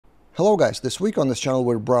Hello guys, this week on this channel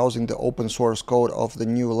we're browsing the open source code of the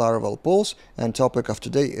new Laravel Pulse, and topic of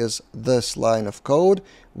today is this line of code,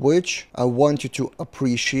 which I want you to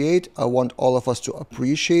appreciate. I want all of us to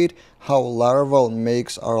appreciate how Laravel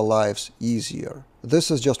makes our lives easier. This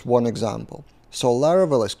is just one example. So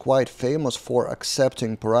Laravel is quite famous for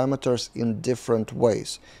accepting parameters in different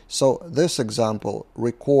ways. So this example,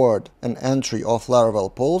 record an entry of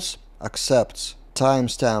Laravel Pulse, accepts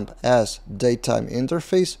timestamp as DateTime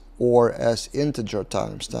Interface or as integer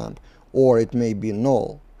timestamp, or it may be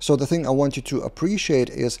null. So the thing I want you to appreciate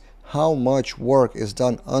is how much work is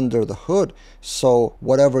done under the hood. So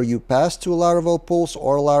whatever you pass to Laravel Pulse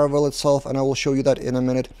or Laravel itself, and I will show you that in a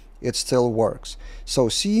minute, it still works. So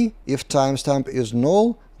see, if timestamp is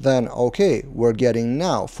null, then okay, we're getting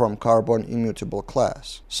now from Carbon immutable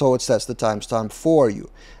class. So it sets the timestamp for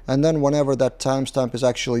you. And then whenever that timestamp is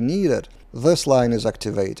actually needed, this line is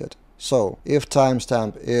activated. So if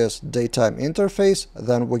timestamp is DateTime Interface,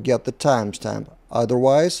 then we get the timestamp.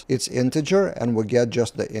 Otherwise, it's integer and we get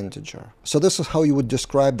just the integer. So this is how you would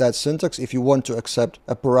describe that syntax if you want to accept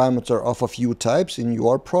a parameter of a few types in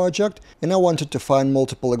your project. And I wanted to find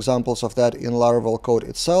multiple examples of that in Laravel code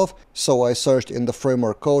itself. So I searched in the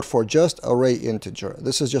framework code for just array integer.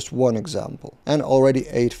 This is just one example. And already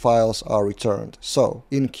 8 files are returned. So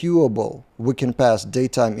in Queuable, we can pass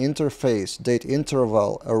DateTime Interface, date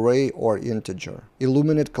interval, array or integer.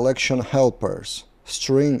 Illuminate collection helpers,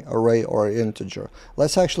 string, array, or integer.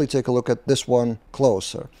 Let's actually take a look at this one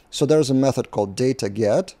closer. So there's a method called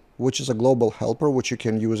dataGet, which is a global helper which you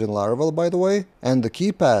can use in Laravel, by the way, and the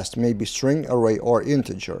key passed may be string, array, or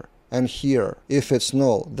integer. And here, if it's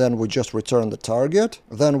null, then we just return the target.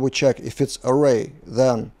 Then we check if it's array,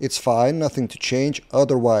 then it's fine, nothing to change.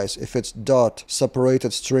 Otherwise, if it's dot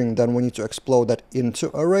separated string, then we need to explode that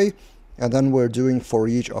into array, and then we're doing for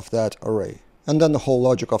each of that array. And then the whole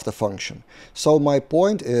logic of the function. So my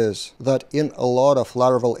point is that in a lot of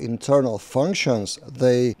Laravel internal functions,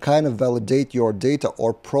 they kind of validate your data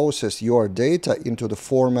or process your data into the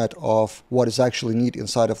format of what is actually needed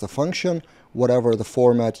inside of the function, whatever the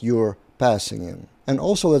format you're passing in. And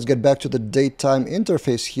also let's get back to the DateTime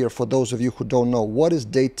Interface here for those of you who don't know. What is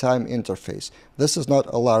DateTime Interface? This is not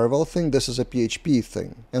a Laravel thing, this is a PHP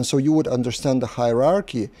thing. And so you would understand the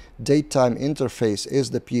hierarchy. DateTime Interface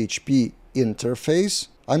is the PHP interface.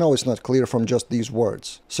 I know it's not clear from just these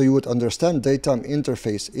words. So you would understand DateTime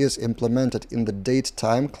Interface is implemented in the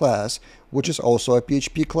DateTime class, which is also a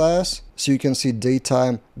PHP class. So you can see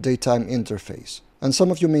DateTime Interface. And some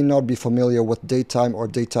of you may not be familiar with DateTime or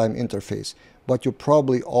DateTime Interface, but you're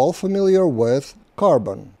probably all familiar with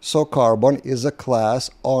Carbon. So Carbon is a class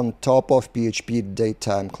on top of PHP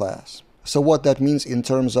DateTime class. So what that means in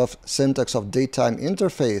terms of syntax of DateTime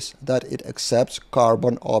Interface, that it accepts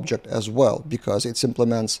Carbon object as well, because it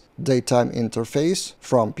implements DateTime Interface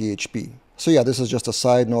from PHP. So yeah, this is just a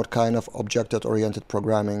side note, kind of object-oriented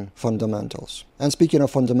programming fundamentals. And speaking of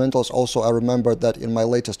fundamentals, also I remembered that in my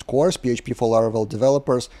latest course, PHP for Laravel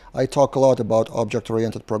Developers, I talk a lot about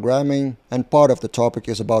object-oriented programming, and part of the topic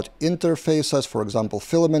is about interfaces, for example,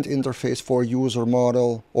 filament interface for user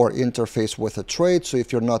model, or interface with a trait. So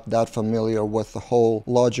if you're not that familiar with the whole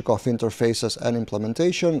logic of interfaces and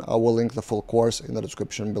implementation, I will link the full course in the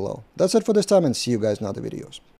description below. That's it for this time, and see you guys in other videos.